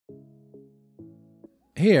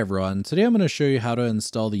Hey everyone, today I'm going to show you how to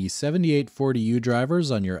install the 7840U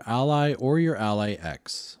drivers on your Ally or your Ally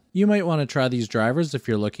X. You might want to try these drivers if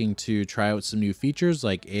you're looking to try out some new features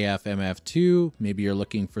like AF/MF2, maybe you're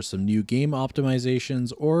looking for some new game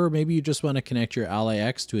optimizations, or maybe you just want to connect your Ally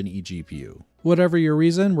X to an eGPU. Whatever your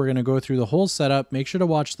reason, we're going to go through the whole setup. Make sure to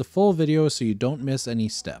watch the full video so you don't miss any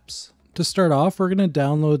steps. To start off, we're going to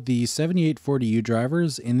download the 7840U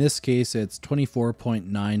drivers. In this case, it's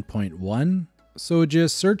 24.9.1. So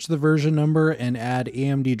just search the version number and add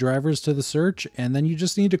AMD drivers to the search, and then you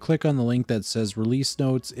just need to click on the link that says release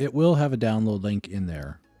notes. It will have a download link in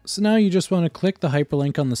there. So now you just want to click the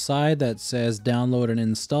hyperlink on the side that says download and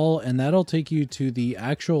install, and that'll take you to the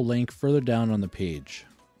actual link further down on the page.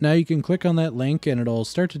 Now you can click on that link and it'll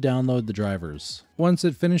start to download the drivers. Once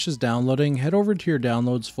it finishes downloading, head over to your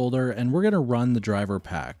downloads folder and we're going to run the driver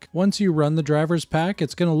pack. Once you run the drivers pack,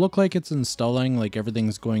 it's going to look like it's installing, like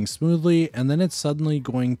everything's going smoothly, and then it's suddenly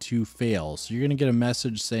going to fail. So you're going to get a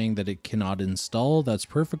message saying that it cannot install. That's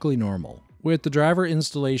perfectly normal. With the driver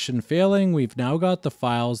installation failing, we've now got the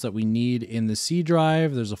files that we need in the C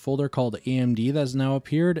drive. There's a folder called AMD that's now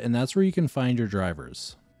appeared, and that's where you can find your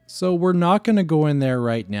drivers. So we're not going to go in there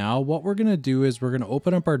right now. What we're going to do is we're going to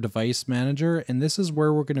open up our device manager, and this is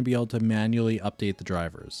where we're going to be able to manually update the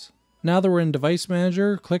drivers. Now that we're in device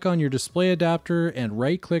manager, click on your display adapter and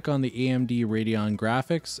right click on the AMD Radeon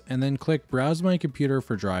graphics and then click browse my computer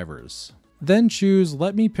for drivers. Then choose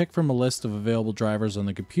let me pick from a list of available drivers on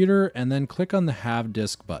the computer and then click on the have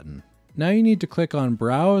disk button. Now you need to click on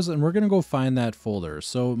browse and we're going to go find that folder.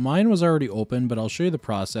 So mine was already open, but I'll show you the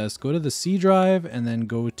process. Go to the C drive and then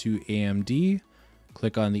go to AMD.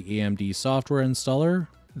 Click on the AMD software installer.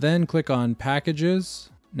 Then click on packages.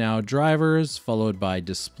 Now drivers followed by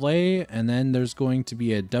display. And then there's going to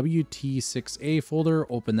be a WT6A folder.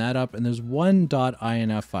 Open that up and there's one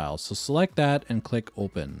 .inf file. So select that and click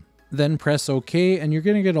open. Then press OK and you're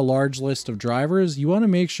going to get a large list of drivers. You want to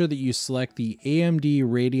make sure that you select the AMD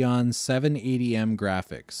Radeon 780M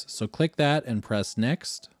graphics. So click that and press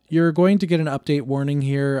next. You're going to get an update warning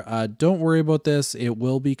here. Don't worry about this. It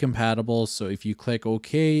will be compatible. So if you click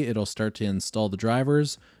OK, it'll start to install the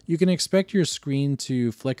drivers. You can expect your screen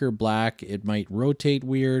to flicker black. It might rotate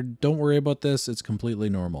weird. Don't worry about this. It's completely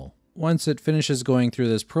normal. Once it finishes going through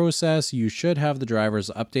this process, you should have the drivers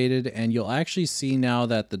updated, and you'll actually see now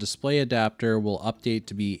that the display adapter will update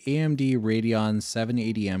to be AMD Radeon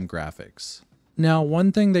 780M graphics. Now,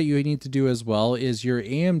 one thing that you need to do as well is your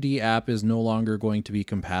AMD app is no longer going to be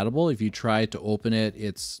compatible. If you try to open it,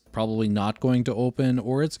 it's probably not going to open,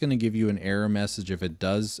 or it's going to give you an error message if it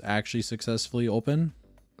does actually successfully open.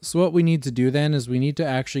 So what we need to do then is we need to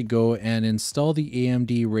actually go and install the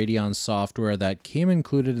AMD Radeon software that came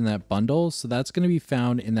included in that bundle. So that's going to be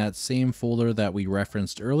found in that same folder that we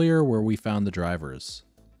referenced earlier where we found the drivers.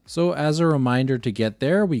 So as a reminder to get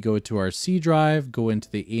there, we go to our C drive, go into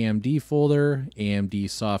the AMD folder, AMD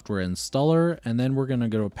software installer, and then we're going to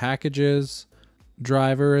go to packages,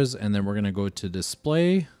 drivers, and then we're going to go to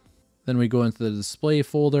display. Then we go into the display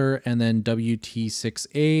folder and then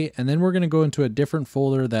WT6A, and then we're going to go into a different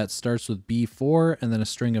folder that starts with B4 and then a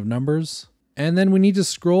string of numbers. And then we need to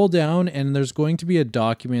scroll down and there's going to be a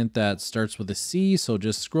document that starts with a C. So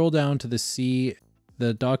just scroll down to the C.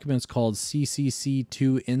 The document's called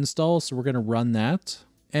CCC2 install. So we're going to run that.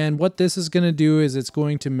 And what this is going to do is it's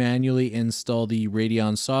going to manually install the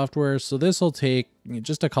Radeon software. So this will take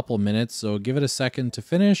just a couple minutes. So give it a second to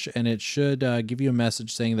finish and it should give you a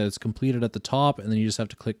message saying that it's completed at the top, and then you just have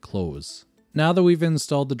to click close. Now that we've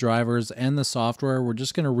installed the drivers and the software, we're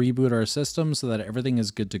just going to reboot our system so that everything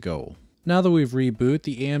is good to go. Now that we've rebooted,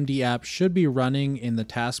 the AMD app should be running in the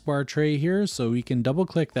taskbar tray here. So we can double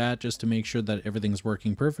click that just to make sure that everything's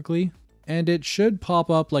working perfectly. And it should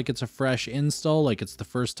pop up like it's a fresh install, like it's the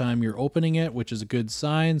first time you're opening it, which is a good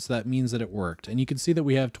sign. So that means that it worked. And you can see that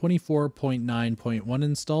we have 24.9.1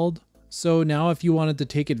 installed. So now if you wanted to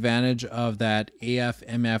take advantage of that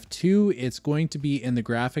AF/MF2, it's going to be in the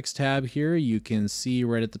graphics tab here. You can see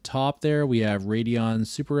right at the top there, we have Radeon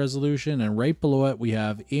Super Resolution, and right below it, we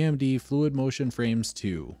have AMD Fluid Motion Frames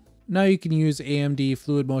 2. Now you can use AMD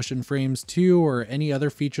Fluid Motion Frames 2 or any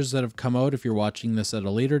other features that have come out if you're watching this at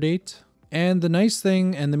a later date. And the nice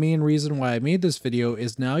thing and the main reason why I made this video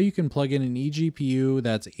is now you can plug in an eGPU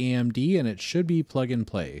that's AMD and it should be plug and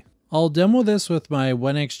play. I'll demo this with my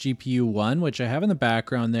 1X GPU 1, which I have in the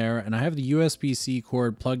background there, and I have the USB-C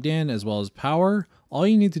cord plugged in as well as power. All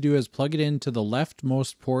you need to do is plug it into the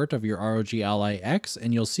leftmost port of your ROG Ally X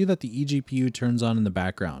and you'll see that the eGPU turns on in the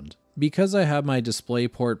background. Because I have my display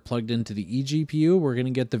port plugged into the eGPU, we're going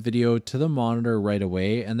to get the video to the monitor right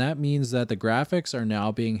away, and that means that the graphics are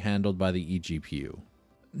now being handled by the eGPU.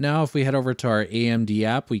 Now if we head over to our AMD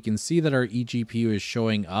app, we can see that our eGPU is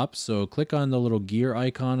showing up. So click on the little gear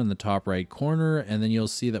icon in the top right corner, and then you'll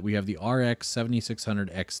see that we have the RX 7600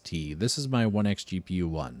 XT. This is my 1X GPU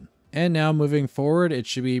 1. And now moving forward, it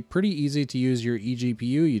should be pretty easy to use your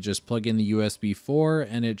eGPU. You just plug in the USB 4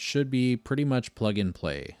 and it should be pretty much plug and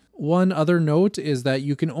play. One other note is that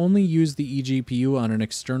you can only use the eGPU on an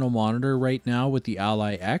external monitor right now with the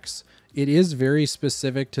Ally X. It is very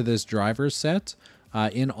specific to this driver set.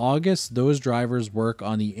 In August, those drivers work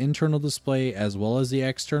on the internal display as well as the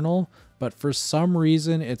external, but for some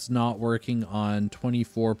reason it's not working on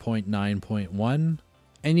 24.9.1.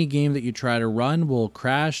 Any game that you try to run will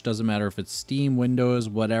crash, doesn't matter if it's Steam, Windows,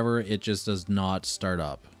 whatever, it just does not start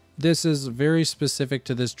up. This is very specific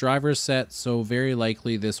to this driver set, so very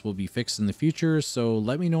likely this will be fixed in the future, so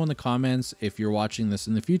let me know in the comments if you're watching this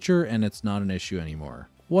in the future and it's not an issue anymore.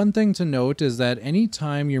 One thing to note is that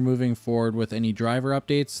anytime you're moving forward with any driver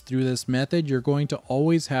updates through this method, you're going to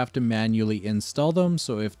always have to manually install them,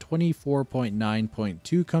 so if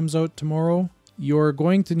 24.9.2 comes out tomorrow, you're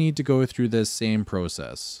going to need to go through this same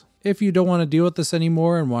process. If you don't want to deal with this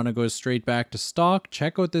anymore and want to go straight back to stock,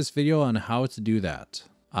 check out this video on how to do that.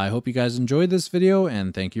 I hope you guys enjoyed this video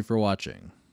and thank you for watching.